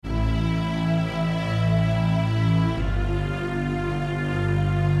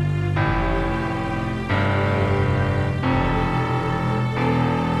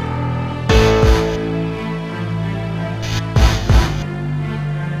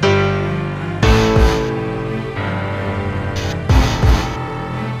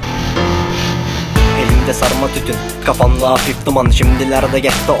Elinde sarma tütün, kafamda hafif duman. Şimdilerde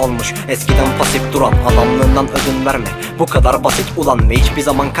geçti olmuş eskiden pasif duran. Adamlığından ödün verme, bu kadar basit ulan. Ve hiçbir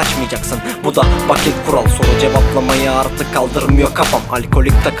zaman kaçmayacaksın, bu da basit kural. Soru cevaplamayı artık kaldırmıyor kafam.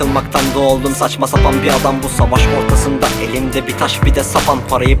 Alkolik takılmaktan doğuldum, saçma sapan bir adam bu savaş ortasında. Elimde bir taş bir de sapan,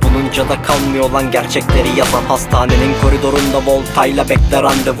 parayı bulunca da kalmıyor lan gerçekleri yazan. Hastanenin koridorunda voltayla bekle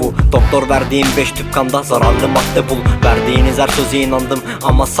randevu. Doktor verdiğim 5 tüp kanda zararlı madde bul. Verdiğiniz her söze inandım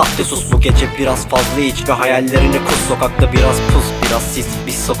ama sahte sus. Bu gece biraz fazla iç ve hayallerini kus. Sokakta biraz pus, biraz sis.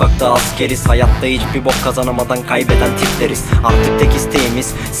 Biz sokakta askeriz, hayatta hiçbir bok kazanamadan kaybeden tipleriz. Artık tek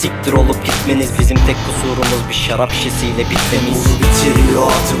isteğimiz siktir olup gitmeniz. Bizim tek kusurumuz bir şarap şişesiyle bitmemiz. Bunu bitiriyor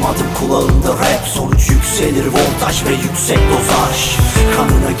adım adım kulağında rap. Sonuç yükselir voltaj ve yüksek dozaj.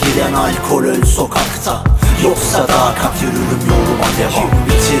 Kanına giren alkol öl sokakta, yoksa daha kat yürürüm yoluma devam.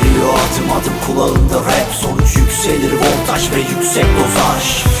 Bitiriyor adım adım kulağında rap. Sonuç yükselir voltaj ve yüksek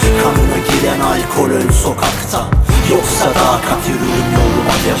dozaj. Kanına giren alkol öl sokakta, yoksa daha kat yürürüm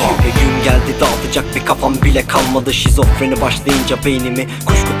yoluma devam. Gün geldi dağıtacak bir kafam bile kalmadı. Şizofreni başlayınca beynimi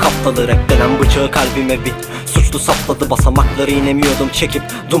kuşku kapladı. Rap denen bıçağı kalbime bir suçlu sapladı. Basamakları inemiyordum, çekip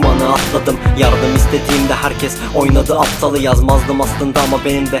dumanı atladım. Yardım istediğimde herkes oynadı aptalı. Yazmazdım aslında ama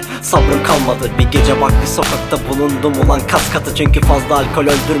benim de sabrım kalmadı. Bir gece vakti sokakta bulundum ulan kas katı. Çünkü fazla alkol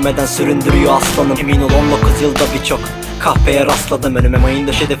öldürmeden süründürüyor aslanım. Emin ol 19 yılda birçok kahveye rastladım. Önüme mayın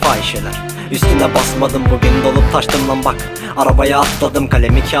döşedi fahişeler, üstüne basmadım. Bugün dolup taştım lan bak, arabaya atladım.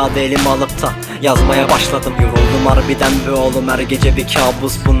 Kalemi kağıdı elime alıp da yazmaya başladım. Yoruldum harbiden be oğlum, her gece bir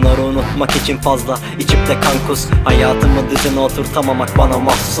kabus. Bunları unutmak için fazla içip de kan kus. Hayatımı düzene oturtamamak bana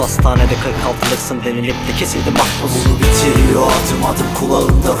mahsus. Hastanede 46'lıksın denilip de kesildi mahpus. Bunu bitiriyor adım adım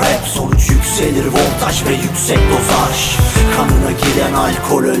kulağında rap. Sonuç yükselir voltaj ve yüksek dozaj. Kanına giren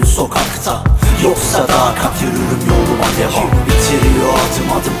alkol öl sokakta, yoksa daha kat yürürüm yoluma devam. Bitiriyor adım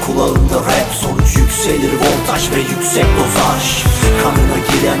adım kulağında rap. Sonuç yükselir voltaj ve yüksek dozaj. Kanına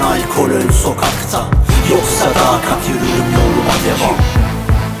giren alkol öl sokakta, yoksa daha kat yürürüm yoluma devam.